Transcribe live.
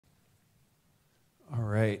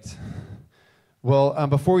right. Well,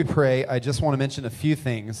 before we pray, I just want to mention a few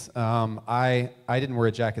things. I didn't wear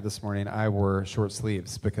a jacket this morning. I wore short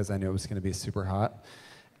sleeves because I knew it was going to be super hot.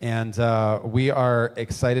 And we are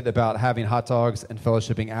excited about having hot dogs and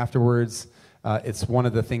fellowshipping afterwards. It's one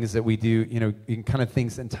of the things that we do, kind of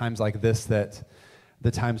things in times like this, that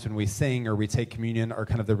the times when we sing or we take communion are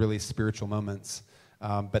kind of the really spiritual moments.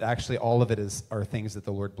 But actually all of it are things that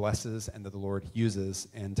the Lord blesses and that the Lord uses,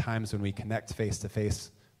 and times when we connect face to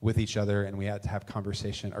face with each other and we had to have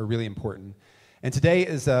conversation are really important. And today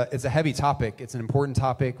it's a heavy topic. It's an important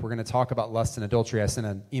topic. We're going to talk about lust and adultery. I sent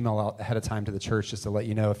an email out ahead of time to the church just to let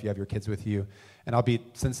you know if you have your kids with you. And I'll be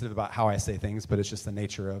sensitive about how I say things, but it's just the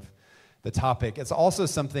nature of the topic. It's also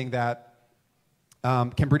something that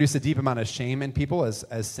can produce a deep amount of shame in people as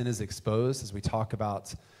sin is exposed, as we talk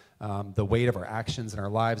about the weight of our actions in our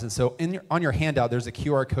lives. And so on your handout, there's a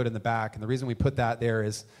QR code in the back. And the reason we put that there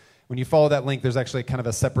is when you follow that link, there's actually kind of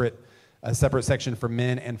a separate section for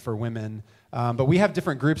men and for women. But we have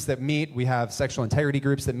different groups that meet. We have sexual integrity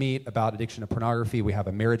groups that meet about addiction to pornography. We have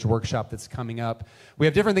a marriage workshop that's coming up. We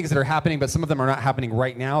have different things that are happening, but some of them are not happening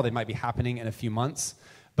right now. They might be happening in a few months.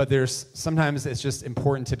 But sometimes it's just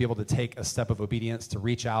important to be able to take a step of obedience, to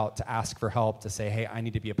reach out, to ask for help, to say, hey, I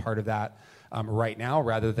need to be a part of that right now,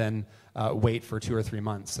 rather than wait for 2 or 3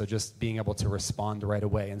 months. So just being able to respond right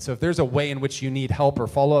away. And so if there's a way in which you need help or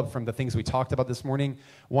follow-up from the things we talked about this morning,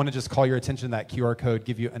 want to just call your attention to that QR code,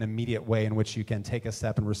 give you an immediate way in which you can take a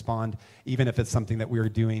step and respond, even if it's something that we were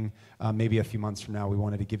doing maybe a few months from now. We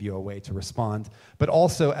wanted to give you a way to respond. But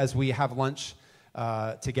also, as we have lunch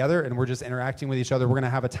together and we're just interacting with each other, we're going to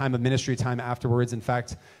have a time of ministry time afterwards. In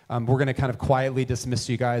fact, we're going to kind of quietly dismiss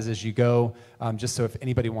you guys as you go, just so if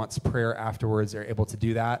anybody wants prayer afterwards, they're able to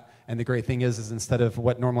do that. And the great thing is instead of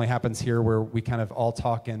what normally happens here where we kind of all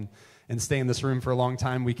talk and stay in this room for a long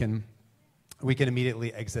time, we can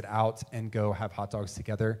immediately exit out and go have hot dogs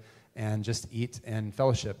together and just eat and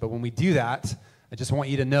fellowship. But when we do that, I just want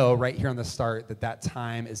you to know right here on the start that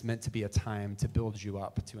time is meant to be a time to build you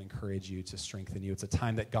up, to encourage you, to strengthen you. It's a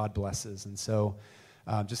time that God blesses. And so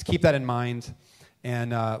just keep that in mind.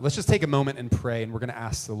 And let's just take a moment and pray. And we're going to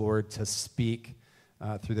ask the Lord to speak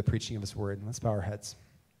through the preaching of his word. And let's bow our heads.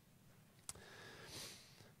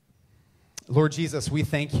 Lord Jesus, we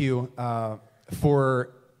thank you for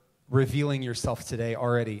revealing yourself today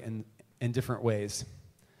already in different ways.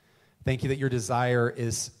 Thank you that your desire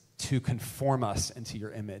is to conform us into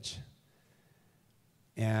your image.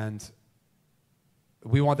 And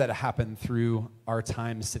we want that to happen through our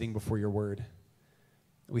time sitting before your word.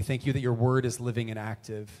 We thank you that your word is living and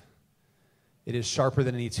active. It is sharper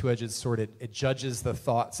than any two-edged sword. It judges the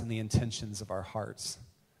thoughts and the intentions of our hearts.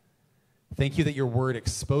 Thank you that your word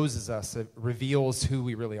exposes us. It reveals who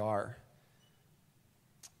we really are.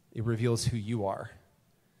 It reveals who you are.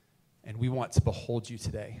 And we want to behold you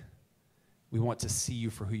today. We want to see you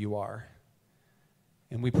for who you are.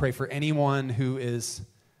 And we pray for anyone who is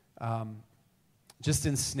just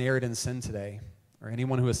ensnared in sin today, or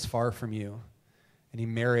anyone who is far from you, any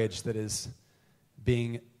marriage that is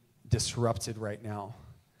being disrupted right now.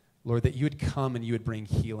 Lord, that you would come and you would bring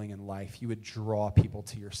healing and life. You would draw people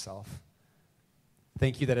to yourself.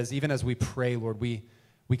 Thank you that even as we pray, Lord, we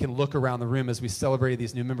can look around the room as we celebrated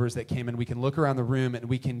these new members that came in. We can look around the room and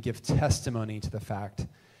we can give testimony to the fact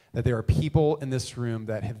that there are people in this room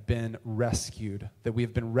that have been rescued, that we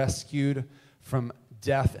have been rescued from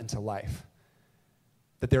death into life.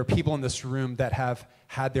 That there are people in this room that have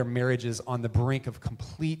had their marriages on the brink of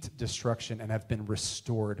complete destruction and have been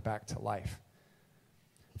restored back to life.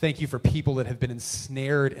 Thank you for people that have been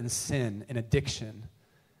ensnared in sin and addiction,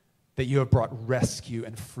 that you have brought rescue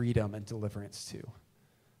and freedom and deliverance to.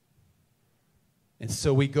 And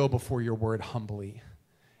so we go before your word humbly.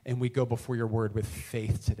 And we go before your word with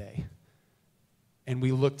faith today. And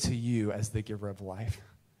we look to you as the giver of life.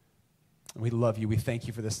 And we love you. We thank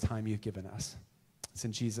you for this time you've given us. It's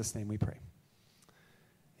in Jesus' name we pray.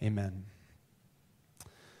 Amen.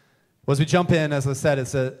 Well, as we jump in, as I said,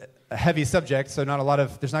 it's a heavy subject, so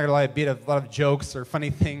there's not going to be a lot of jokes or funny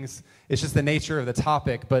things. It's just the nature of the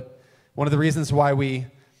topic. But one of the reasons why we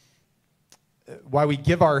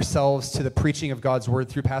give ourselves to the preaching of God's word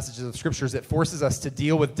through passages of scriptures, it forces us to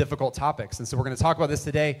deal with difficult topics. And so we're going to talk about this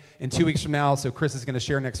today and 2 weeks from now. So Chris is going to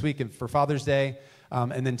share next week for Father's Day.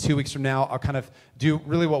 And then 2 weeks from now, I'll kind of do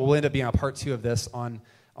really what will end up being a part 2 of this on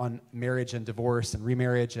marriage and divorce and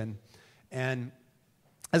remarriage. And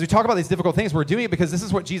as we talk about these difficult things, we're doing it because this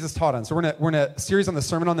is what Jesus taught us. So we're in a series on the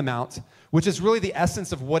Sermon on the Mount, which is really the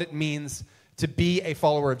essence of what it means to be a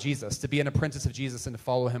follower of Jesus, to be an apprentice of Jesus and to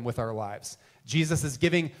follow him with our lives. Jesus is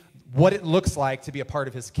giving what it looks like to be a part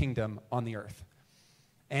of his kingdom on the earth.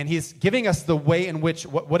 And he's giving us the way in which,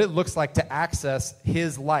 what it looks like to access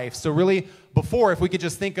his life. So really, before, if we could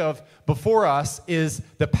just think of before us, is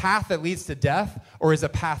the path that leads to death or is a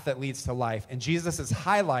path that leads to life? And Jesus is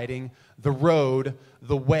highlighting the road,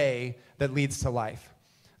 the way that leads to life.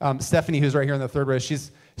 Stephanie, who's right here in the third row,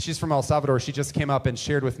 she's from El Salvador. She just came up and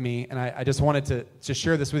shared with me, and I just wanted to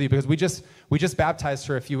share this with you because we just baptized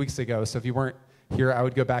her a few weeks ago. So if you weren't here, I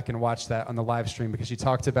would go back and watch that on the live stream because she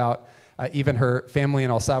talked about even her family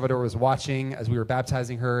in El Salvador was watching as we were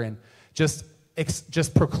baptizing her and just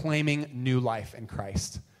proclaiming new life in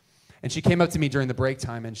Christ. And she came up to me during the break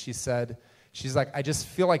time and she's like, I just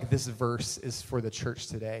feel like this verse is for the church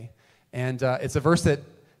today. And it's a verse that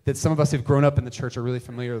some of us who've grown up in the church are really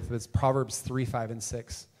familiar with. It's Proverbs 3, 5, and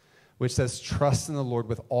 6, which says, trust in the Lord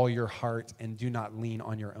with all your heart and do not lean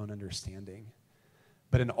on your own understanding.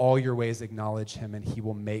 But in all your ways acknowledge him and he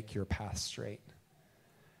will make your path straight.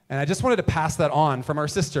 And I just wanted to pass that on from our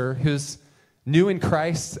sister who's new in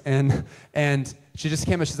Christ, and she just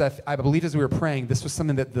came and she said, I believe as we were praying, this was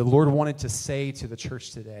something that the Lord wanted to say to the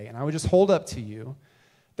church today. And I would just hold up to you,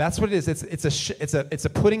 that's what it is. It's a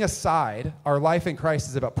putting aside, our life in Christ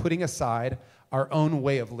is about putting aside our own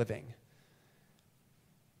way of living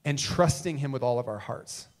and trusting him with all of our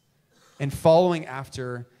hearts and following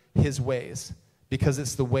after his ways, because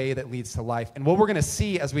it's the way that leads to life. And what we're going to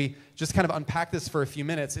see as we just kind of unpack this for a few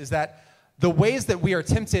minutes is that the ways that we are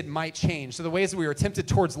tempted might change. So the ways that we are tempted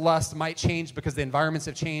towards lust might change because the environments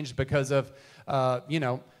have changed, because of,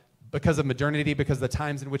 because of modernity, because of the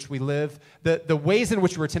times in which we live. The ways in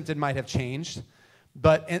which we're tempted might have changed,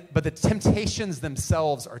 but the temptations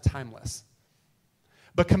themselves are timeless.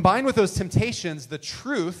 But combined with those temptations, the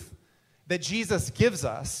truth that Jesus gives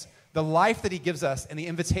us, the life that he gives us, and the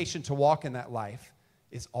invitation to walk in that life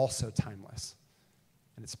is also timeless.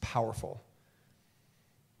 And it's powerful.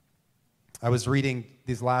 I was reading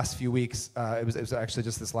these last few weeks, it was actually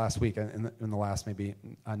just this last week, in the last maybe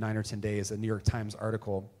 9 or 10 days, a New York Times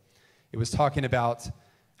article. It was talking about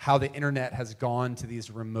how the internet has gone to these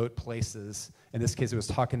remote places. In this case, it was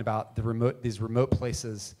talking about these remote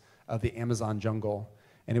places of the Amazon jungle.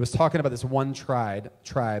 And it was talking about this one tribe,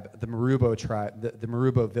 the Marubo tribe, the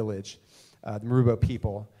Marubo village, the Marubo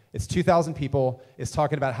people. It's 2,000 people. It's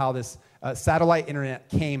talking about how this satellite internet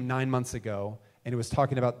came 9 months ago, and it was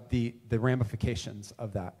talking about the ramifications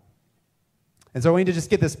of that. And so I want you to just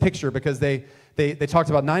get this picture because they talked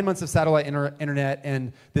about 9 months of satellite internet,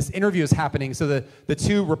 and this interview is happening. So the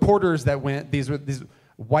two reporters that went, these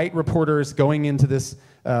white reporters going into this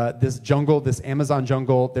jungle, this Amazon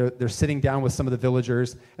jungle. They're sitting down with some of the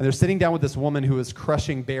villagers, and they're sitting down with this woman who is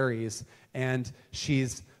crushing berries, and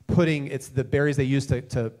she's putting, it's the berries they use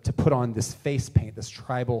to put on this face paint, this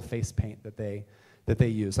tribal face paint that they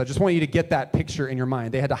use. So I just want you to get that picture in your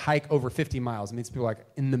mind. They had to hike over 50 miles. I mean, these people are like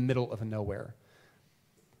in the middle of nowhere.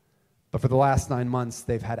 But for the last 9 months,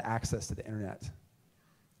 they've had access to the internet,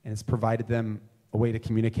 and it's provided them a way to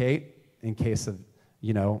communicate in case of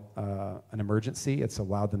an emergency. It's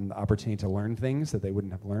allowed them the opportunity to learn things that they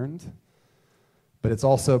wouldn't have learned. But it's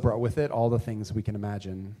also brought with it all the things we can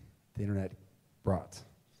imagine the internet brought.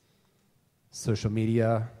 Social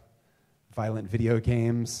media, violent video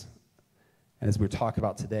games, and as we talk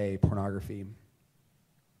about today, pornography.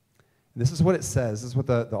 And this is what it says. This is what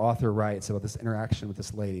the author writes about this interaction with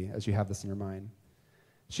this lady, as you have this in your mind.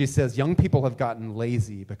 She says, young people have gotten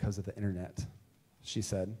lazy because of the internet, she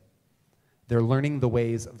said. They're learning the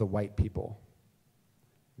ways of the white people.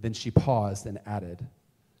 Then she paused and added,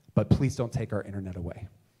 but please don't take our internet away.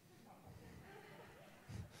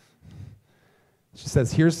 She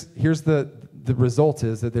says, here's the result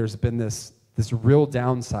is that there's been this real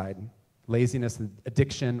downside, laziness,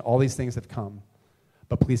 addiction, all these things have come,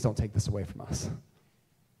 but please don't take this away from us.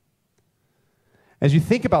 As you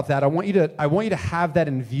think about that, I want you to have that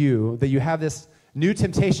in view, that you have this new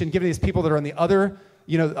temptation given these people that are on the other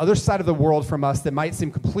side of the world from us that might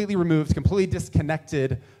seem completely removed, completely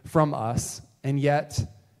disconnected from us, and yet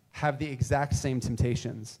have the exact same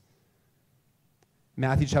temptations.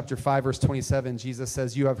 Matthew chapter 5, verse 27, Jesus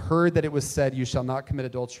says, you have heard that it was said, you shall not commit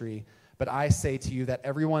adultery, but I say to you that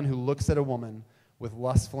everyone who looks at a woman with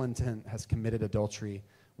lustful intent has committed adultery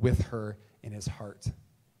with her in his heart.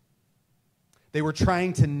 The people were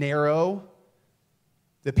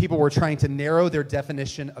trying to narrow their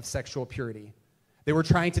definition of sexual purity. They were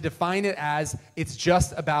trying to define it as it's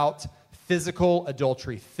just about physical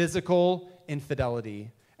adultery, physical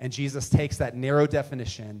infidelity. And Jesus takes that narrow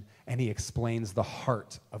definition and he explains the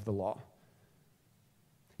heart of the law.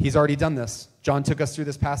 He's already done this. John took us through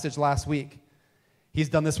this passage last week. He's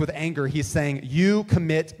done this with anger. He's saying, you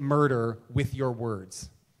commit murder with your words.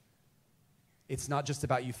 it's not just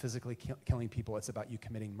about you physically killing people, it's about you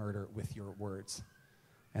committing murder with your words.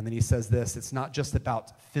 And then he says this, it's not just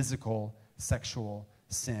about physical sexual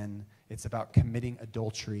sin, it's about committing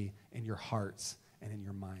adultery in your hearts and in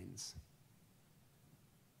your minds.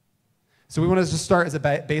 So we want to just start as a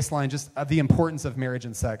baseline just of the importance of marriage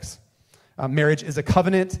and sex. Marriage is a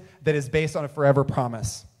covenant that is based on a forever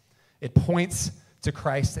promise. It points to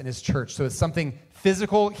Christ and his church. So it's something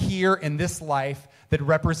physical here in this life that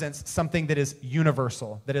represents something that is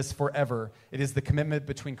universal, that is forever. It is the commitment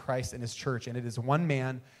between Christ and his church, and it is one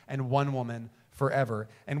man and one woman forever.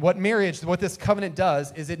 And what this covenant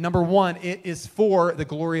does is number one, it is for the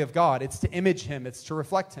glory of God. It's to image him. It's to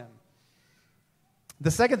reflect him.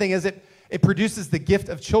 The second thing is it produces the gift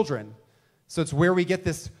of children. So it's where we get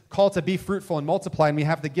this call to be fruitful and multiply, and we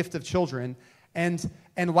have the gift of children. And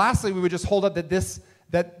lastly, we would just hold up that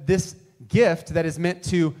this gift that is meant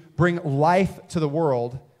to bring life to the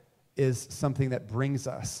world is something that brings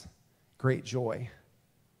us great joy.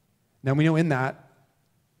 Now we know in that,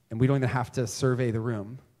 and we don't even have to survey the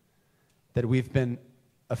room, that we've been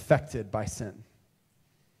affected by sin.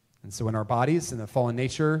 And so in our bodies, in the fallen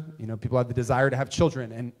nature, people have the desire to have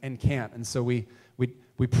children and can't. And so we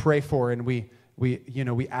pray for and we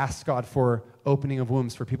ask God for opening of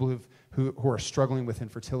wombs for people who are struggling with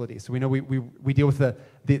infertility. So we know we deal with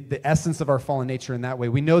the essence of our fallen nature in that way.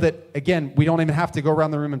 We know that, again, we don't even have to go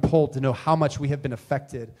around the room and poll to know how much we have been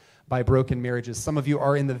affected by broken marriages. Some of you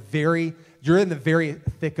are in the very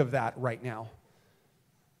thick of that right now.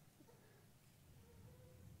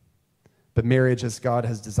 But marriage, as God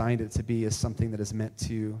has designed it to be, is something that is meant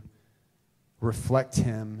to reflect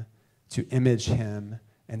him, to image him,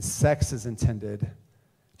 and sex is intended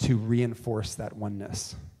to reinforce that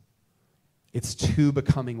oneness. It's two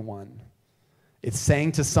becoming one. It's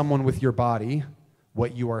saying to someone with your body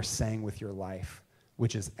what you are saying with your life,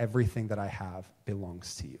 which is everything that I have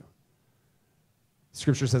belongs to you.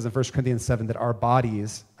 Scripture says in 1 Corinthians 7 that our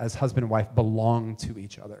bodies as husband and wife belong to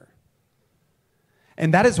each other.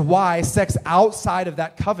 And that is why sex outside of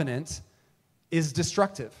that covenant is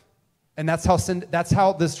destructive. And that's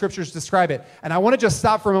how the scriptures describe it. And I want to just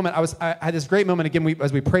stop for a moment. I had this great moment again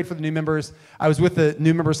as we prayed for the new members. I was with the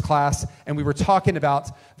new members class, and we were talking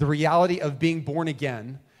about the reality of being born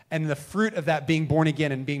again. And the fruit of that being born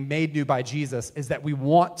again and being made new by Jesus is that we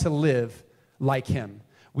want to live like him.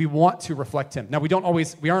 We want to reflect him. Now, we aren't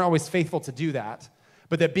always faithful to do that,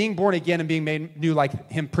 but that being born again and being made new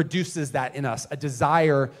like him produces that in us, a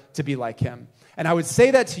desire to be like him. And I would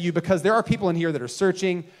say that to you because there are people in here that are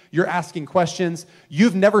searching, you're asking questions,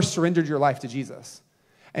 you've never surrendered your life to Jesus.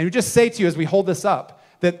 And we just say to you as we hold this up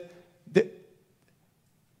that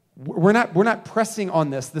we're not pressing on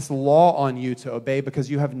this law on you to obey because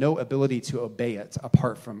you have no ability to obey it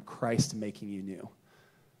apart from Christ making you new.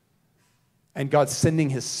 And God sending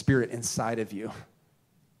his Spirit inside of you.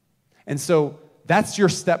 And so that's your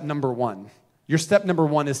step number one. Your step number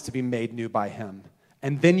one is to be made new by him.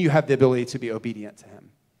 And then you have the ability to be obedient to him.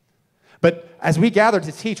 But as we gather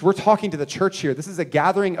to teach, we're talking to the church here. This is a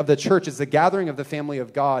gathering of the church. It's a gathering of the family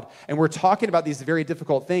of God. And we're talking about these very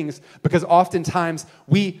difficult things because oftentimes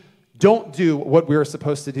we don't do what we're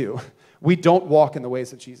supposed to do. We don't walk in the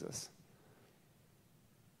ways of Jesus.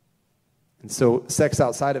 And so sex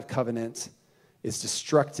outside of covenant is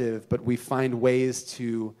destructive, but we find ways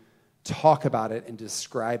to talk about it and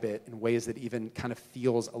describe it in ways that even kind of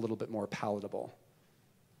feels a little bit more palatable.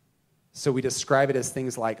 So we describe it as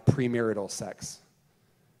things like premarital sex.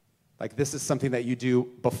 Like this is something that you do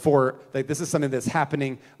before, like this is something that's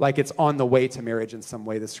happening like it's on the way to marriage in some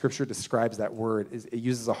way. The scripture describes that word. It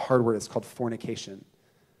uses a hard word. It's called fornication.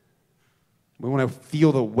 We want to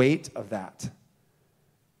feel the weight of that.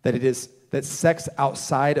 That sex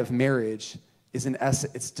outside of marriage is in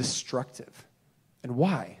essence, it's destructive. And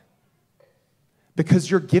why?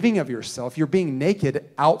 Because you're giving of yourself, you're being naked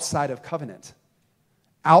outside of covenant,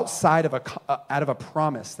 outside of a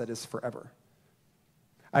promise that is forever.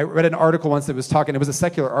 I read an article once that was talking, it was a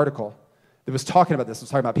secular article that was talking about this. It was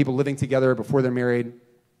talking about people living together before they're married.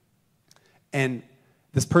 And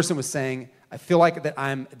this person was saying, I feel like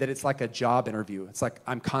that it's like a job interview. It's like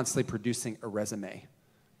I'm constantly producing a resume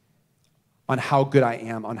on how good I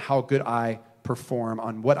am, on how good I perform,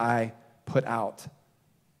 on what I put out.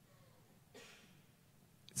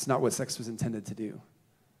 It's not what sex was intended to do.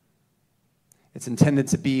 It's intended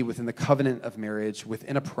to be within the covenant of marriage,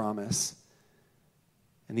 within a promise.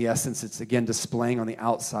 In the essence, it's again displaying on the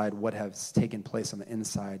outside what has taken place on the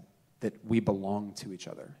inside, that we belong to each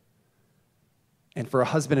other. And for a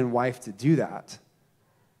husband and wife to do that,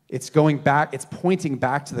 it's pointing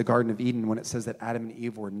back to the Garden of Eden when it says that Adam and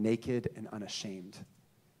Eve were naked and unashamed.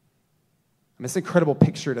 it's an incredible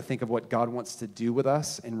picture to think of what God wants to do with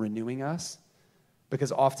us in renewing us,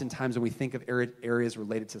 because oftentimes when we think of areas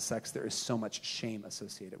related to sex, there is so much shame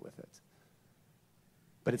associated with it.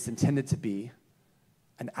 But it's intended to be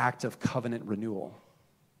an act of covenant renewal.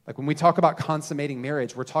 Like when we talk about consummating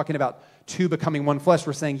marriage, we're talking about two becoming one flesh.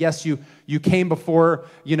 We're saying, yes, you came before,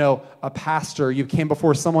 a pastor. You came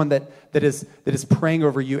before someone that is praying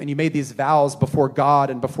over you, and you made these vows before God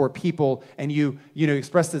and before people, and you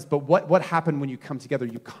expressed this. But what happened when you come together?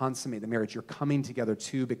 You consummate the marriage. You're coming together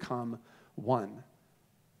to become one.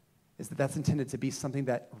 That's intended to be something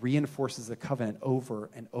that reinforces the covenant over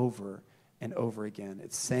and over and over again.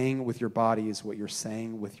 It's saying with your bodies what you're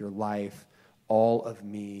saying with your life. All of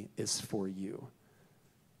me is for you.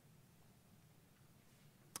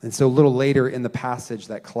 And so a little later in the passage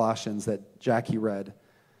that Colossians that Jackie read,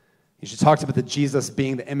 she talked about Jesus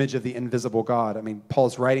being the image of the invisible God. I mean,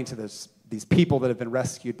 Paul's writing to these people that have been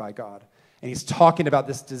rescued by God. And he's talking about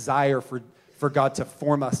this desire for God to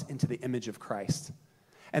form us into the image of Christ.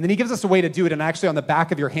 And then he gives us a way to do it. And actually on the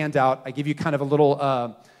back of your handout, I give you kind of a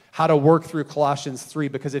little how to work through Colossians 3,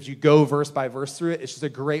 because if you go verse by verse through it, it's just a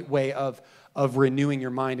great way of renewing your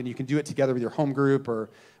mind, and you can do it together with your home group or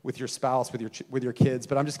with your spouse, with your kids.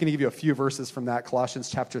 But I'm just going to give you a few verses from that, Colossians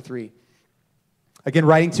chapter 3. Again,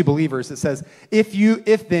 writing to believers, it says,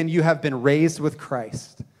 if then you have been raised with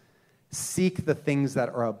Christ, seek the things that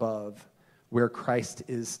are above, where Christ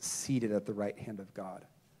is seated at the right hand of God.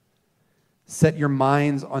 Set your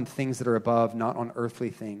minds on things that are above, not on earthly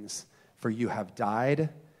things, for you have died,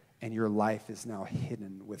 and your life is now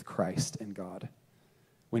hidden with Christ in God.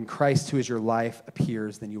 When Christ, who is your life,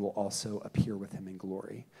 appears, then you will also appear with him in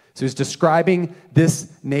glory. So he's describing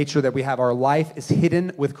this nature that we have. Our life is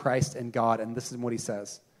hidden with Christ in God, and this is what he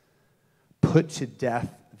says. Put to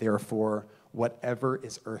death, therefore, whatever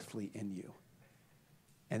is earthly in you.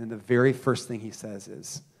 And then the very first thing he says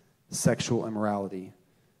is sexual immorality,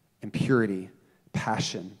 impurity,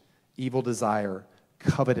 passion, evil desire,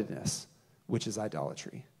 covetousness, which is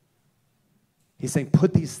idolatry. He's saying,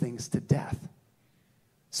 put these things to death.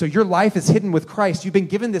 So your life is hidden with Christ. You've been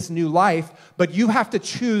given this new life, but you have to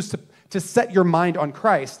choose to set your mind on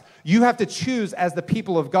Christ. You have to choose as the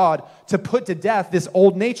people of God to put to death this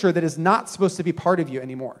old nature that is not supposed to be part of you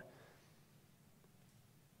anymore.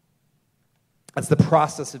 That's the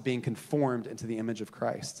process of being conformed into the image of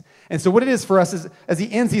Christ. And so what it is for us is, as he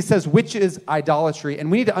ends, he says, which is idolatry. And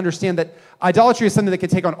we need to understand that idolatry is something that can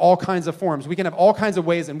take on all kinds of forms. We can have all kinds of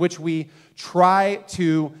ways in which we try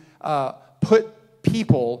to put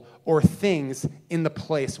people or things in the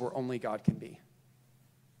place where only God can be.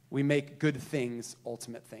 We make good things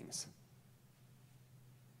ultimate things.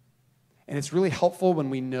 And it's really helpful when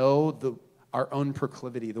we know our own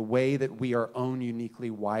proclivity, the way that we are uniquely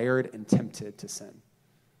wired and tempted to sin.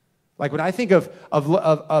 Like when I think of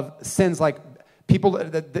sins like people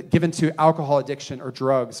that given to alcohol addiction or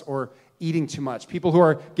drugs or eating too much, people who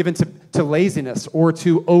are given to laziness or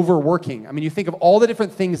to overworking. I mean, you think of all the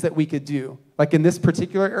different things that we could do. Like in this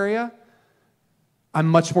particular area, I'm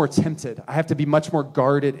much more tempted. I have to be much more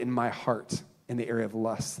guarded in my heart in the area of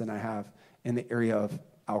lust than I have in the area of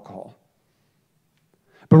alcohol.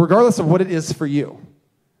 But regardless of what it is for you,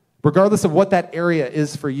 regardless of what that area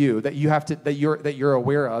is for you that you're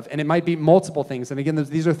aware of, and it might be multiple things, and again,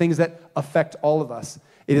 these are things that affect all of us.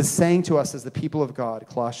 It is saying to us as the people of God,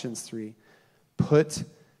 Colossians 3, put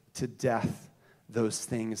to death those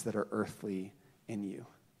things that are earthly in you.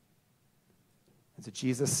 And so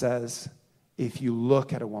Jesus says, if you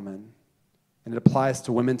look at a woman, and it applies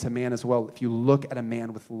to women, to man as well, if you look at a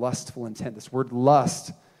man with lustful intent, this word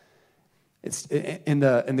lust, it's in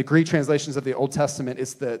the Greek translations of the Old Testament,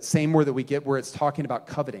 it's the same word that we get where it's talking about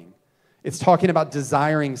coveting. It's talking about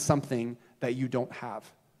desiring something that you don't have.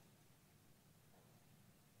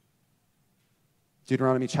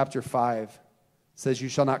 Deuteronomy chapter 5 says, you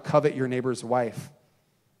shall not covet your neighbor's wife.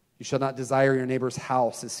 You shall not desire your neighbor's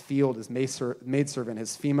house, his field, his maidservant,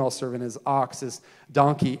 his female servant, his ox, his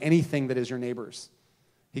donkey, anything that is your neighbor's.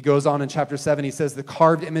 He goes on in chapter 7, he says, the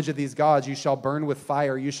carved image of these gods you shall burn with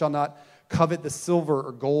fire. You shall not covet the silver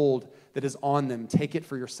or gold that is on them. Take it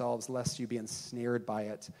for yourselves, lest you be ensnared by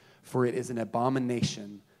it, for it is an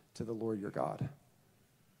abomination to the Lord your God.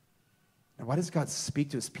 Now, why does God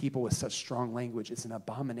speak to his people with such strong language? It's an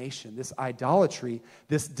abomination. This idolatry,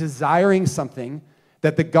 this desiring something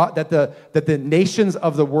that the nations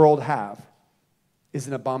of the world have, is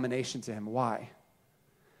an abomination to him. Why?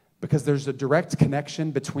 Because there's a direct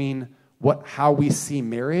connection between how we see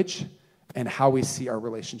marriage and how we see our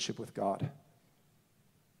relationship with God.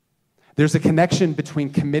 There's a connection between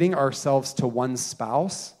committing ourselves to one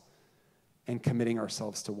spouse and committing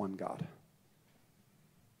ourselves to one God.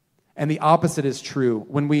 And the opposite is true.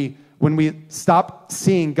 When we stop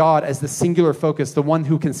seeing God as the singular focus, the one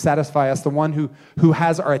who can satisfy us, the one who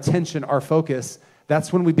has our attention, our focus,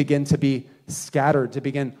 that's when we begin to be scattered, to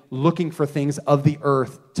begin looking for things of the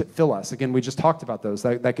earth to fill us. Again, we just talked about those.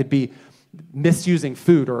 That could be misusing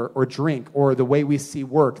food or drink, or the way we see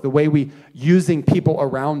work, the way we using people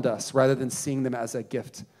around us rather than seeing them as a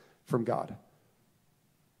gift from God.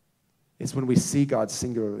 It's when we see God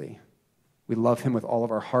singularly, we love him with all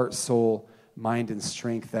of our heart, soul, mind, and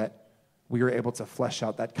strength, that we are able to flesh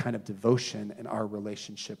out that kind of devotion in our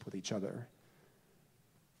relationship with each other.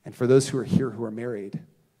 And for those who are here who are married,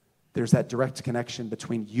 there's that direct connection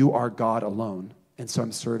between you are God alone, and so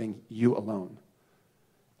I'm serving you alone.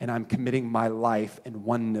 And I'm committing my life in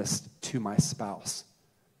oneness to my spouse,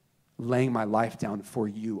 laying my life down for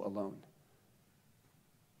you alone.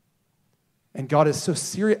 And God is so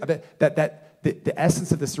serious about that the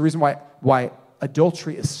essence of this, the reason why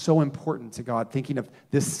adultery is so important to God, thinking of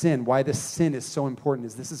this sin, why this sin is so important,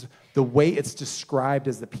 is this is the way it's described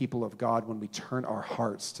as the people of God when we turn our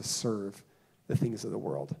hearts to serve the things of the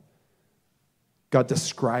world. God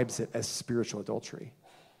describes it as spiritual adultery.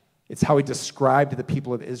 It's how he described the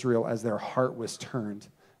people of Israel as their heart was turned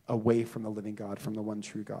away from the living God, from the one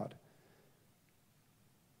true God.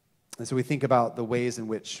 And so we think about the ways in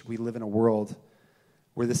which we live in a world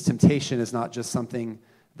where this temptation is not just something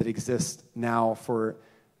that exists now for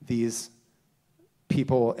these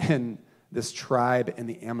people in this tribe in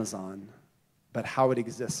the Amazon, but how it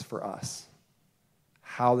exists for us,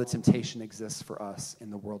 how the temptation exists for us in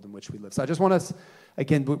the world in which we live. So I just want us,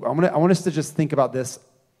 again, I want us to just think about this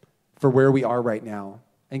for where we are right now.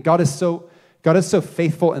 And God is so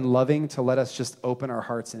faithful and loving to let us just open our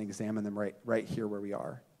hearts and examine them right here where we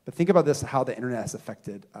are. But think about this, how the internet has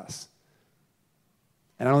affected us.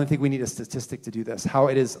 And I don't think we need a statistic to do this, how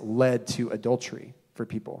it has led to adultery for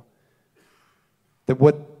people. That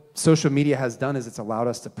what social media has done is it's allowed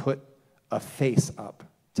us to put a face up,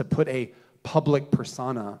 to put a public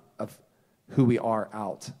persona of who we are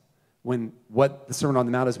out. When what the Sermon on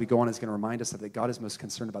the Mount, as we go on, is going to remind us of, that God is most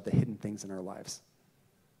concerned about the hidden things in our lives.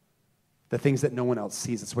 The things that no one else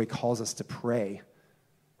sees. That's why he calls us to pray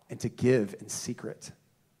and to give in secret.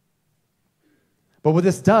 But what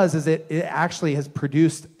this does is it actually has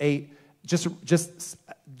produced just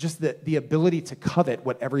the ability to covet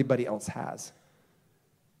what everybody else has,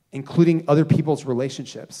 including other people's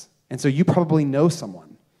relationships. And so you probably know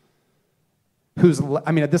someone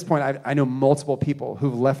at this point, I know multiple people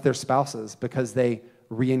who've left their spouses because they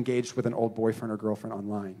re-engaged with an old boyfriend or girlfriend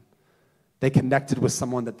online. They connected with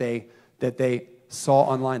someone that they saw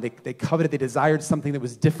online. They coveted, they desired something that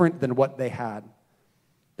was different than what they had,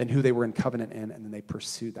 than who they were in covenant in, and then they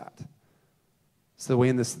pursued that. So the way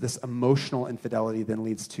in this emotional infidelity then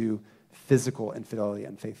leads to physical infidelity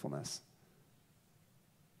and unfaithfulness.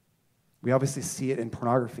 We obviously see it in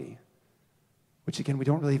pornography, which again, we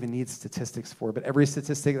don't really even need statistics for, but every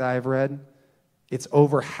statistic that I've read, it's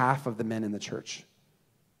over half of the men in the church,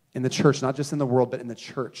 not just in the world, but in the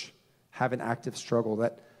church, have an active struggle.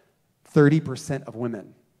 That 30% of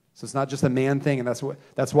women. So it's not just a man thing, and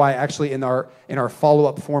that's why actually in our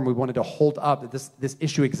follow-up form we wanted to hold up that this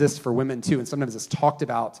issue exists for women too, and sometimes it's talked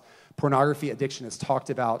about. Pornography addiction is talked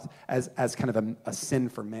about as kind of a sin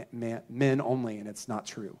for men only, and it's not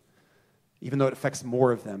true. Even though it affects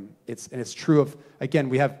more of them, it's true of, again,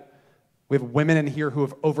 we have women in here who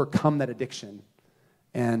have overcome that addiction,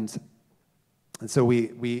 and so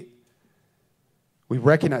we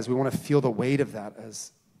recognize, we want to feel the weight of that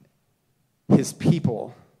as his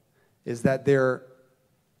people. Is that there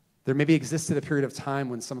maybe existed a period of time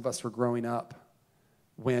when some of us were growing up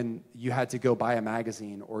when you had to go buy a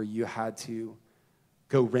magazine, or you had to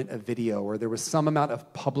go rent a video, or there was some amount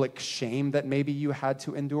of public shame that maybe you had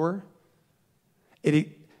to endure.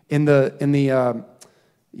 In the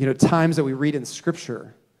times that we read in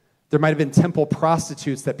Scripture, there might have been temple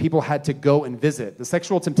prostitutes that people had to go and visit. The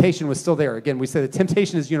sexual temptation was still there. Again, we say the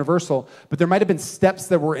temptation is universal, but there might have been steps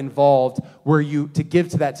that were involved where to give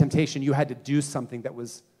to that temptation, you had to do something that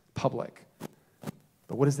was public.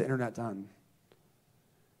 But what has the internet done?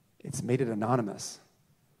 It's made it anonymous.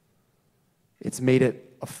 It's made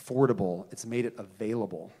it affordable. It's made it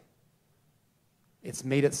available. It's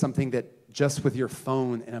made it something that just with your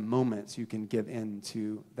phone in a moment you can give in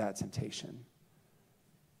to that temptation.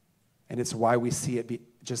 And it's why we see it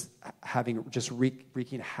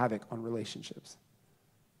wreaking havoc on relationships.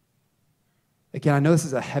 Again, I know this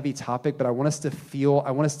is a heavy topic, but I want us to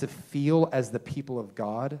feel as the people of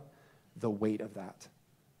God the weight of that.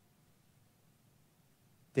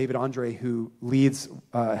 David Andre, who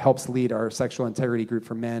helps lead our sexual integrity group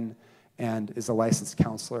for men and is a licensed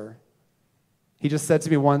counselor. He just said to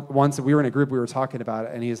me once, we were in a group, we were talking about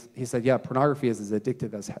it, and he said, yeah, pornography is as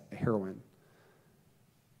addictive as heroin.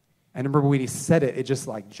 I remember when he said it, it just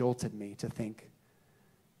like jolted me to think,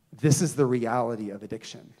 this is the reality of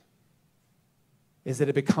addiction, is that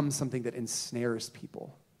it becomes something that ensnares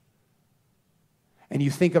people. And you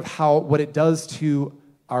think of what it does to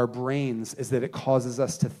our brains is that it causes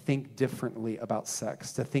us to think differently about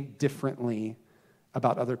sex, to think differently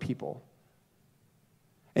about other people.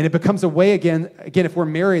 And it becomes a way, again, if we're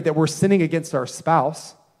married, that we're sinning against our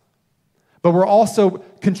spouse, but we're also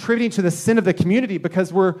contributing to the sin of the community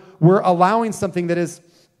because we're allowing something that is,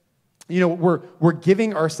 we're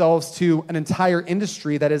giving ourselves to an entire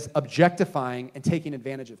industry that is objectifying and taking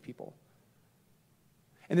advantage of people.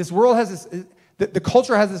 And this world has this, the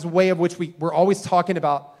culture has this way of which we're always talking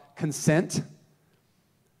about consent.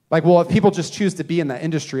 Like, well, if people just choose to be in that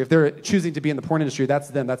industry, if they're choosing to be in the porn industry, that's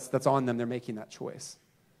them, that's on them, they're making that choice.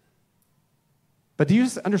 But do you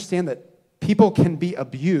just understand that people can be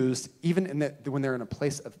abused even when they're in a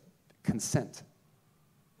place of consent?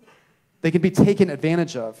 They can be taken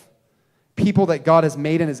advantage of. People that God has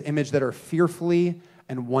made in his image that are fearfully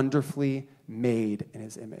and wonderfully made in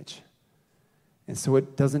his image. And so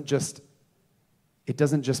it doesn't just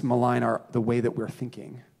malign the way that we're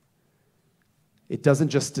thinking. It doesn't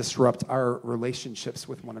just disrupt our relationships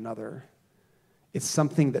with one another. It's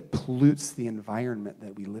something that pollutes the environment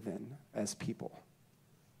that we live in as people.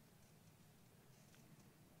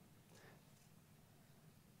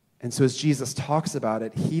 And so as Jesus talks about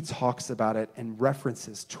it, he talks about it and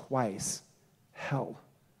references twice hell.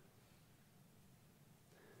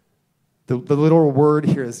 The literal word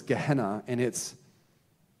here is Gehenna, and it's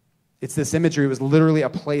this imagery. It was literally a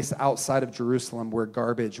place outside of Jerusalem where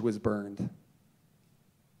garbage was burned.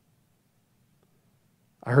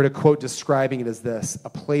 I heard a quote describing it as this: a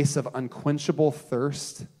place of unquenchable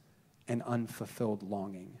thirst and unfulfilled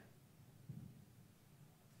longing.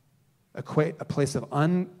 A place of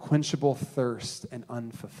unquenchable thirst and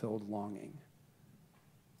unfulfilled longing.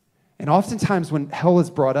 And oftentimes when hell is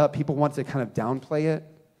brought up, people want to kind of downplay it.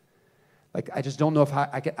 Like, I just don't know if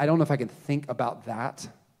I don't know if I can think about that,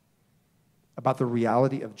 about the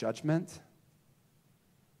reality of judgment.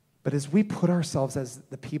 But as we put ourselves as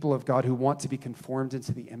the people of God who want to be conformed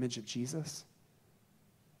into the image of Jesus,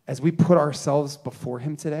 as we put ourselves before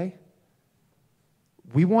him today,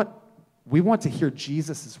 we want to hear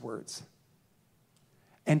Jesus' words.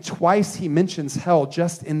 And twice he mentions hell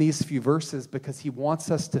just in these few verses because he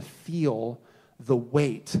wants us to feel the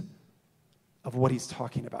weight of what he's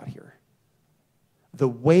talking about here. The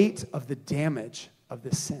weight of the damage of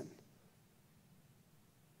this sin.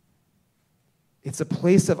 It's a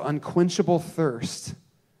place of unquenchable thirst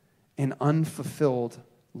and unfulfilled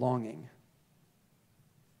longing.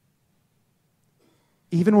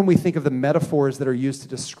 Even when we think of the metaphors that are used to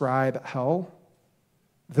describe hell,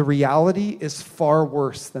 the reality is far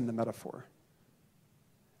worse than the metaphor.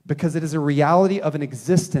 Because it is a reality of an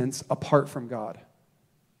existence apart from God.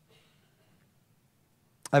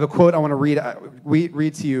 I have a quote I want to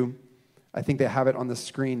read to you. I think they have it on the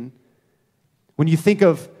screen. When you think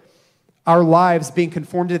of our lives being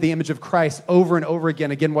conformed to the image of Christ over and over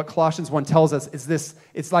again, what Colossians 1 tells us is this: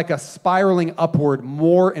 it's like a spiraling upward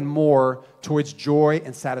more and more towards joy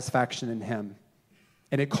and satisfaction in him.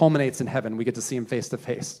 And it culminates in heaven. We get to see him face to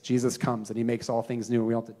face. Jesus comes and he makes all things new, and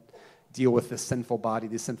we don't have to deal with this sinful body,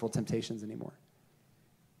 these sinful temptations anymore.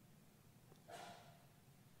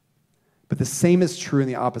 But the same is true in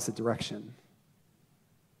the opposite direction.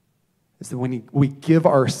 Is that when we give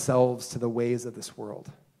ourselves to the ways of this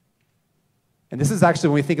world. And this is actually,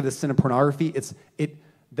 when we think of the sin of pornography,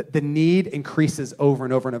 the need increases over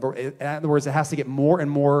and over and over. In other words, it has to get more and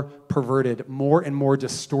more perverted, more and more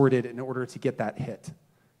distorted in order to get that hit.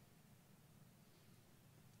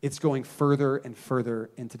 It's going further and further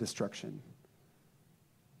into destruction.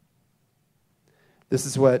 This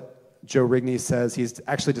is what Joe Rigney says. He's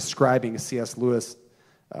actually describing C.S. Lewis,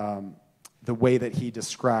 the way that he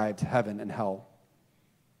described heaven and hell.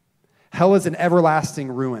 Hell is an everlasting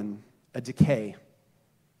ruin, a decay.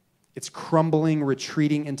 It's crumbling,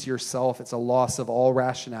 retreating into yourself. It's a loss of all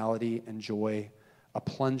rationality and joy, a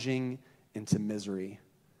plunging into misery.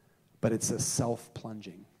 But it's a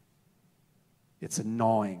self-plunging. It's a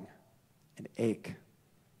gnawing, an ache.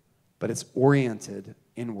 But it's oriented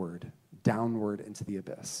inward, downward into the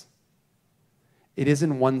abyss. It is,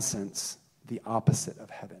 in one sense, the opposite of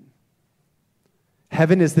heaven.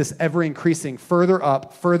 Heaven is this ever-increasing, further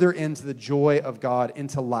up, further into the joy of God,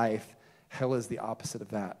 into life. Hell is the opposite of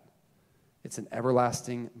that. It's an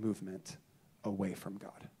everlasting movement away from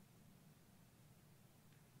God.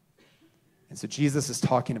 And so Jesus is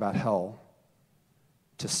talking about hell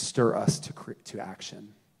to stir us to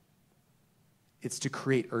action. It's to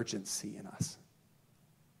create urgency in us.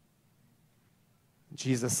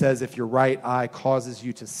 Jesus says, if your right eye causes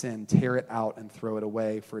you to sin, tear it out and throw it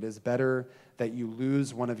away, for it is better that you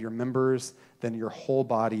lose one of your members than your whole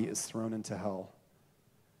body is thrown into hell.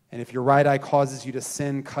 And if your right eye causes you to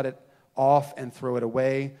sin, cut it off and throw it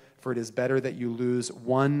away, for it is better that you lose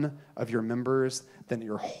one of your members than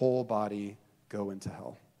your whole body go into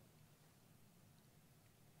hell.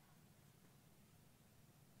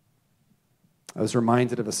 I was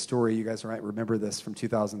reminded of a story. You guys might remember this from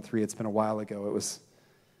 2003. It's been a while ago. It was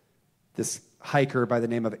this hiker by the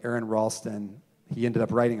name of Aaron Ralston. He ended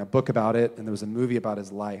up writing a book about it, and there was a movie about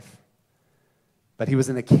his life. But he was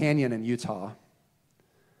in a canyon in Utah,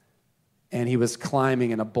 and he was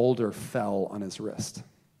climbing, and a boulder fell on his wrist.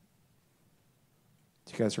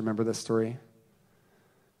 Do you guys remember this story?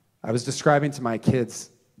 I was describing to my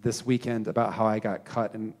kids this weekend about how I got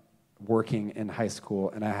cut and working in high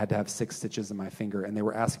school, and I had to have 6 stitches in my finger, and they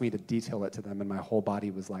were asking me to detail it to them, and my whole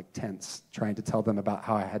body was like tense, trying to tell them about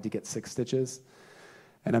how I had to get 6 stitches.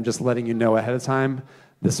 And I'm just letting you know ahead of time,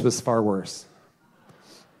 this was far worse.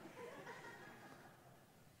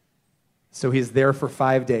 So he's there for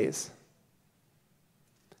 5 days,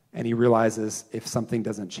 and he realizes if something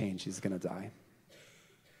doesn't change, he's going to die.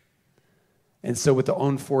 And so with the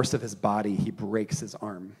own force of his body, he breaks his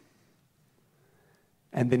arm.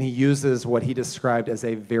 And then he uses what he described as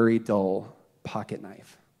a very dull pocket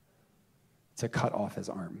knife to cut off his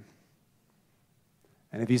arm.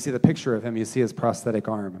 And if you see the picture of him, you see his prosthetic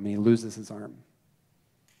arm. I mean, he loses his arm.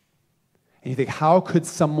 And you think, how could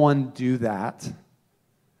someone do that?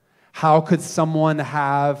 How could someone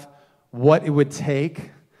have what it would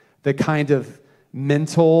take, the kind of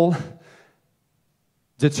mental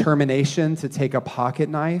determination to take a pocket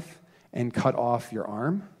knife and cut off your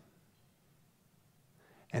arm?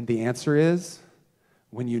 And the answer is,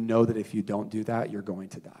 when you know that if you don't do that, you're going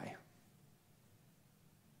to die.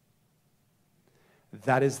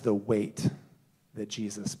 That is the weight that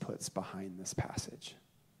Jesus puts behind this passage.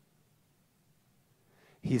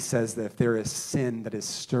 He says that if there is sin that is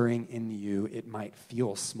stirring in you, it might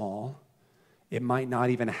feel small. It might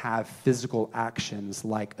not even have physical actions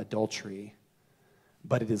like adultery,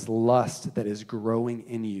 but it is lust that is growing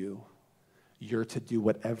in you. You're to do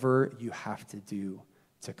whatever you have to do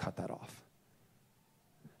to cut that off.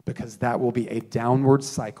 Because that will be a downward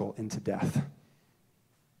cycle into death.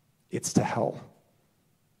 It's to hell.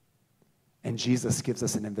 And Jesus gives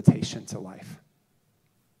us an invitation to life.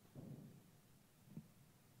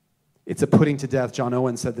 It's a putting to death. John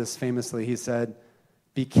Owen said this famously. He said,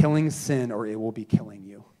 be killing sin or it will be killing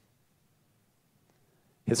you.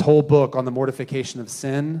 His whole book on the mortification of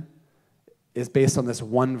sin is based on this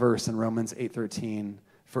one verse in Romans 8:13.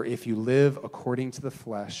 For if you live according to the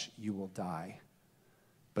flesh, you will die.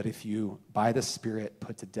 But if you, by the Spirit,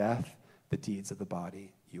 put to death the deeds of the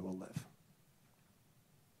body, you will live.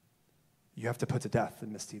 You have to put to death the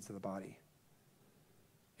misdeeds of the body.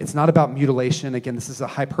 It's not about mutilation. Again, this is a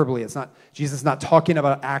hyperbole. Jesus is not talking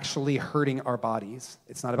about actually hurting our bodies.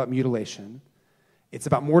 It's not about mutilation. It's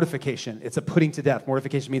about mortification. It's a putting to death.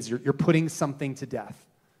 Mortification means you're putting something to death.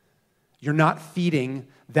 You're not feeding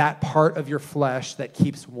that part of your flesh that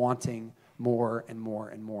keeps wanting more and more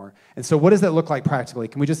and more. And so what does that look like practically?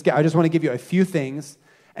 I just want to give you a few things,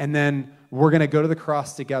 and then we're going to go to the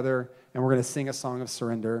cross together, and we're going to sing a song of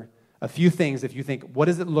surrender. A few things, if you think, what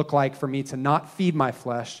does it look like for me to not feed my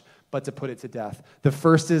flesh, but to put it to death? The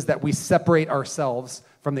first is that we separate ourselves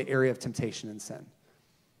from the area of temptation and sin.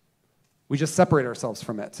 We just separate ourselves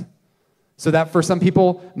from it. So that for some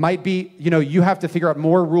people might be, you have to figure out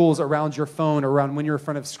more rules around your phone or around when you're in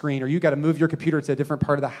front of a screen, or you got to move your computer to a different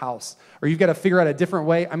part of the house, or you've got to figure out a different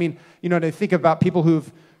way. I mean, to think about people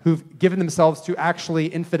who've given themselves to actually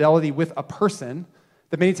infidelity with a person,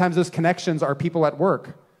 that many times those connections are people at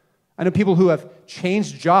work. I know people who have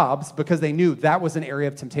changed jobs because they knew that was an area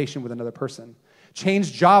of temptation with another person.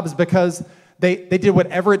 Changed jobs because they did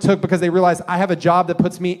whatever it took because they realized I have a job that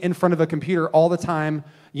puts me in front of a computer all the time,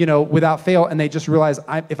 without fail, and they just realize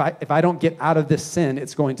if I don't get out of this sin,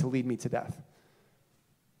 it's going to lead me to death.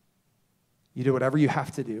 You do whatever you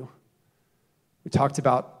have to do. We talked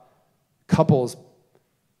about couples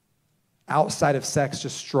outside of sex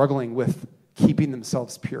just struggling with keeping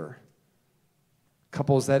themselves pure.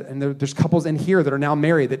 There's couples in here that are now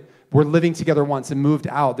married that were living together once and moved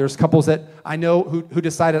out. There's couples that I know who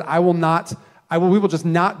decided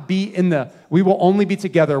we will only be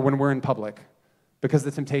together when we're in public. because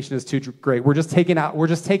the temptation is too great. We're just taking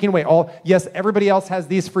away all, yes, everybody else has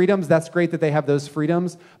these freedoms. That's great that they have those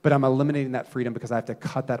freedoms, but I'm eliminating that freedom because I have to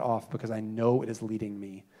cut that off because I know it is leading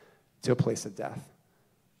me to a place of death,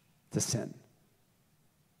 to sin.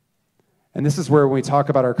 And this is where when we talk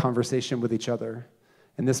about our conversation with each other,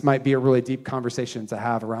 and this might be a really deep conversation to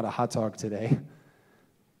have around a hot dog today.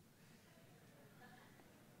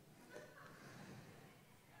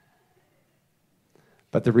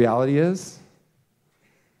 But the reality is,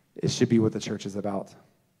 it should be what the church is about.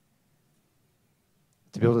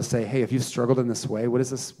 To be able to say, hey, if you've struggled in this way, what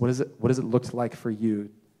does it look like for you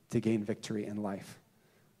to gain victory in life?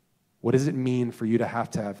 What does it mean for you to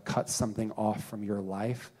have cut something off from your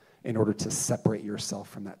life in order to separate yourself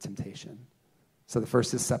from that temptation? So the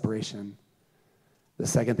first is separation. The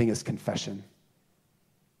second thing is confession.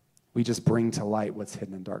 We just bring to light what's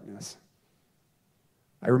hidden in darkness.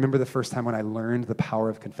 I remember the first time when I learned the power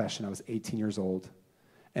of confession. I was 18 years old.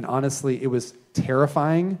 And honestly, it was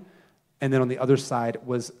terrifying. And then on the other side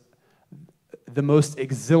was the most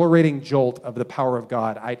exhilarating jolt of the power of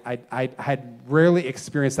God. I had rarely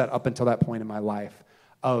experienced that up until that point in my life,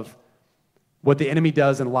 of what the enemy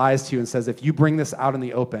does and lies to you and says, if you bring this out in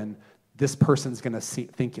the open, this person's going to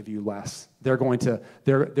think of you less. They're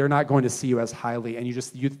not going to see you as highly. And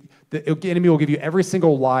the enemy will give you every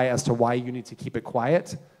single lie as to why you need to keep it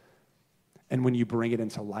quiet. And when you bring it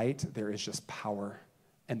into light, there is just power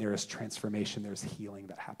and there is transformation. There's healing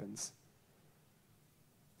that happens.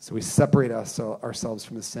 So we separate ourselves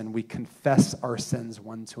from the sin. We confess our sins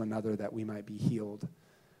one to another that we might be healed.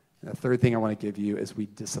 And the third thing I want to give you is we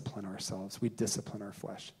discipline ourselves. We discipline our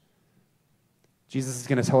flesh. Jesus is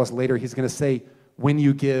going to tell us later, he's going to say, when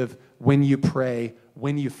you give, when you pray,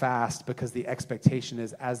 when you fast, because the expectation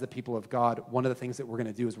is, as the people of God, one of the things that we're going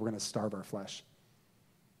to do is we're going to starve our flesh.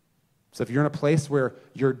 So if you're in a place where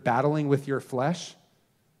you're battling with your flesh,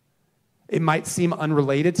 it might seem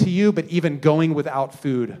unrelated to you, but even going without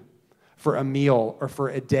food for a meal or for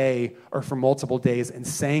a day or for multiple days and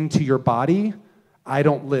saying to your body, I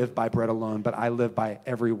don't live by bread alone, but I live by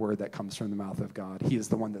every word that comes from the mouth of God. He is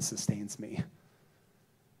the one that sustains me.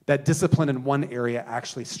 That discipline in one area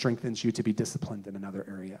actually strengthens you to be disciplined in another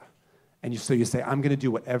area. And so you say, I'm going to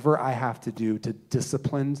do whatever I have to do to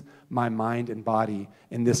discipline my mind and body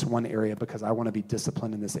in this one area because I want to be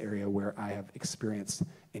disciplined in this area where I have experienced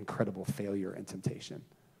incredible failure and temptation.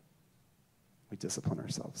 We discipline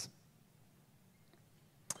ourselves.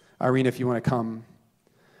 Irene, if you want to come,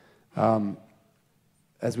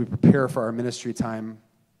 as we prepare for our ministry time,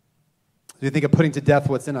 as we think of putting to death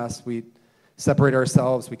what's in us, we separate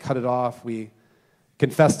ourselves, we cut it off, we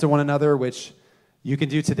confess to one another, which you can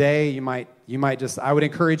do today. You might just, I would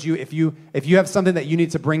encourage you, if you have something that you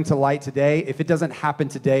need to bring to light today, if it doesn't happen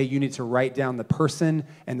today, you need to write down the person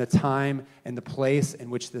and the time and the place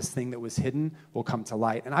in which this thing that was hidden will come to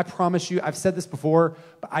light. And I promise you, I've said this before,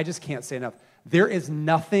 but I just can't say enough. There is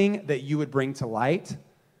nothing that you would bring to light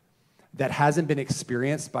that hasn't been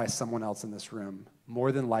experienced by someone else in this room,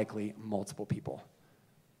 more than likely multiple people.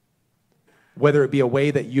 Whether it be a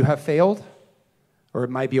way that you have failed, or it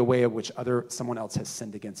might be a way in which someone else has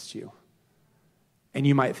sinned against you. And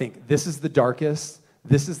you might think, this is the darkest,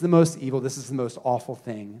 this is the most evil, this is the most awful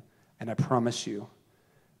thing. And I promise you,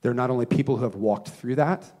 there are not only people who have walked through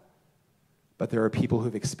that, but there are people who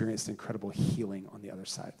have experienced incredible healing on the other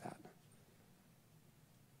side of that.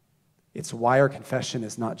 It's why our confession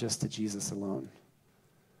is not just to Jesus alone.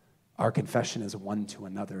 Our confession is one to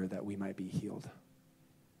another that we might be healed.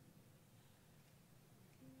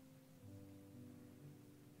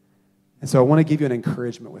 And so I want to give you an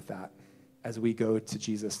encouragement with that as we go to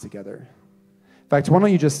Jesus together. In fact, why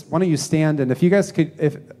don't you stand, and if you guys could,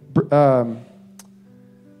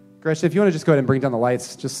 Gretchen, if you want to just go ahead and bring down the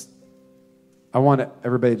lights, I want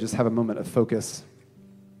everybody to just have a moment of focus.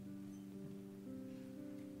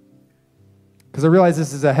 Because I realize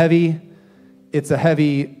this is a heavy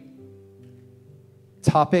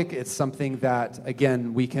topic. It's something that,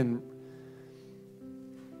 again,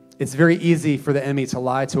 it's very easy for the enemy to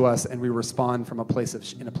lie to us, and we respond from in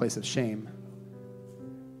a place of shame.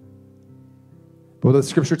 But the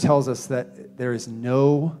scripture tells us that there is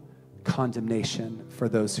no condemnation for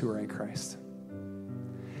those who are in Christ.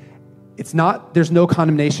 There's no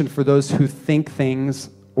condemnation for those who think things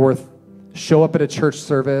or show up at a church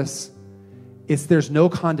service. There's no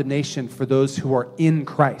condemnation for those who are in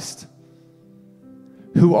Christ,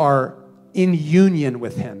 who are in union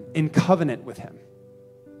with him, in covenant with him.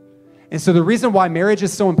 And so the reason why marriage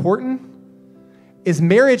is so important is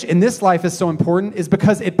marriage in this life is so important is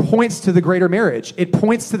because it points to the greater marriage. It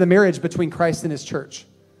points to the marriage between Christ and his church.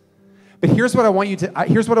 But here's what I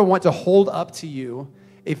want to hold up to you.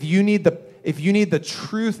 If you need the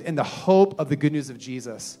truth and the hope of the good news of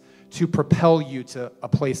Jesus to propel you to a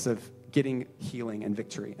place of getting healing and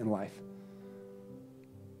victory in life.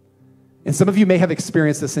 And some of you may have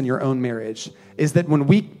experienced this in your own marriage, is that when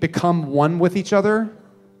we become one with each other,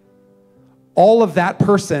 all of that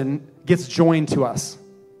person gets joined to us.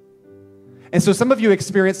 And so some of you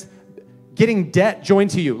experienced getting debt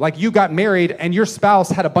joined to you. Like you got married and your spouse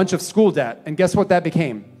had a bunch of school debt. And guess what that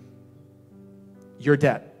became? Your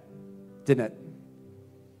debt, didn't it?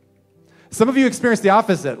 Some of you experienced the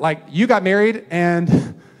opposite. Like you got married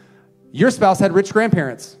and your spouse had rich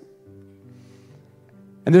grandparents.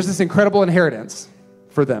 And there's this incredible inheritance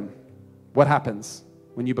for them. What happens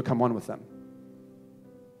when you become one with them?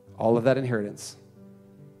 All of that inheritance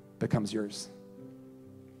becomes yours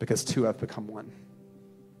because two have become one.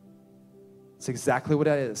 It's exactly what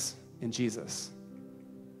that is in Jesus.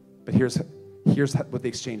 But here's what the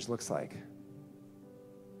exchange looks like.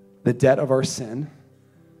 The debt of our sin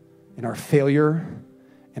and our failure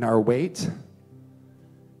and our weight,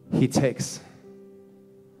 he takes.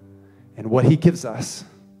 And what he gives us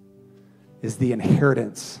is the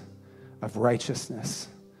inheritance of righteousness,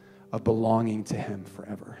 of belonging to him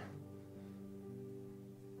forever.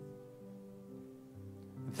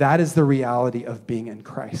 That is the reality of being in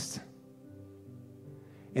Christ.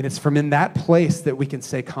 And it's from in that place that we can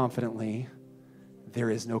say confidently, there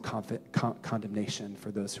is no condemnation for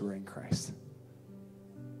those who are in Christ.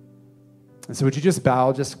 And so would you just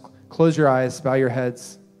bow, just close your eyes, bow your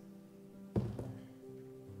heads.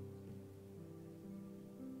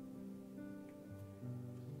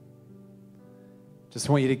 Just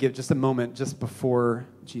want you to give just a moment just before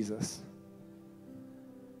Jesus.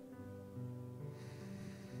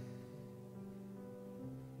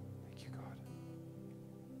 Thank you, God.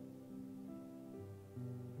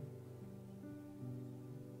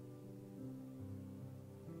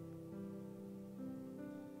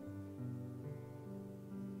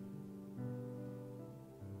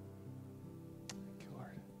 Thank you, Lord.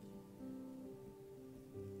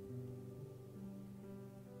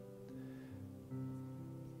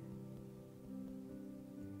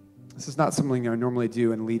 This is not something I normally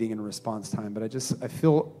do in leading and response time, but I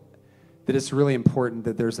feel that it's really important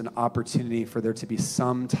that there's an opportunity for there to be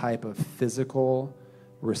some type of physical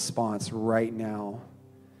response right now.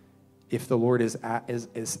 If the Lord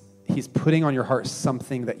he's putting on your heart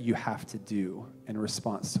something that you have to do in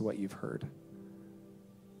response to what you've heard.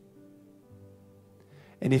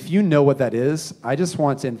 And if you know what that is, I just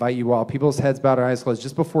want to invite you all, people's heads bowed, our eyes closed,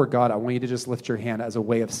 just before God, I want you to just lift your hand as a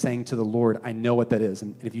way of saying to the Lord, I know what that is.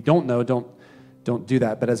 And if you don't know, don't do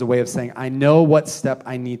that. But as a way of saying, I know what step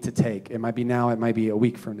I need to take. It might be now, it might be a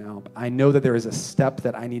week from now. But I know that there is a step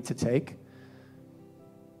that I need to take.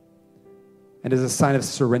 And as a sign of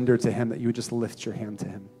surrender to him, that you would just lift your hand to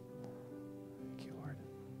him. Thank you, Lord.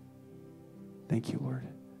 Thank you, Lord.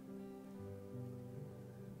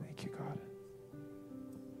 Thank you, God.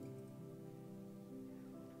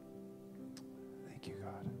 Thank you,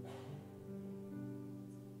 God.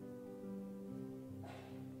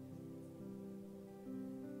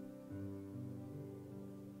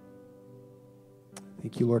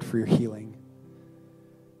 Thank you, Lord, for your healing.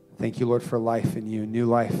 Thank you, Lord, for life in you, new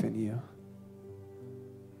life in you.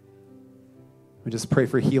 We just pray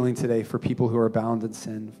for healing today for people who are bound in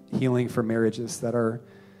sin, healing for marriages that are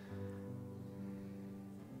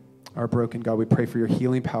broken. God, we pray for your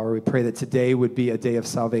healing power. We pray that today would be a day of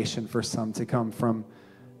salvation for some to come from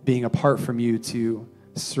being apart from you to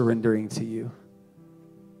surrendering to you.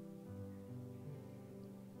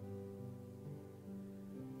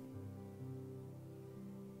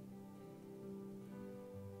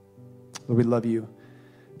 Lord, we love you.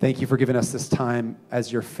 Thank you for giving us this time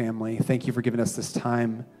as your family. Thank you for giving us this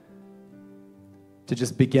time to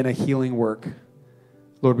just begin a healing work.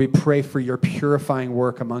 Lord, we pray for your purifying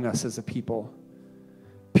work among us as a people.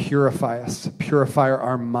 Purify us, purify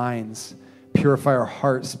our minds, purify our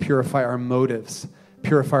hearts, purify our motives,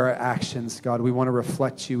 purify our actions. God, we want to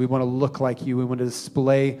reflect you. We want to look like you. We want to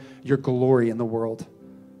display your glory in the world.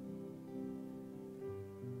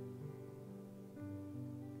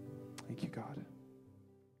 Thank you, God.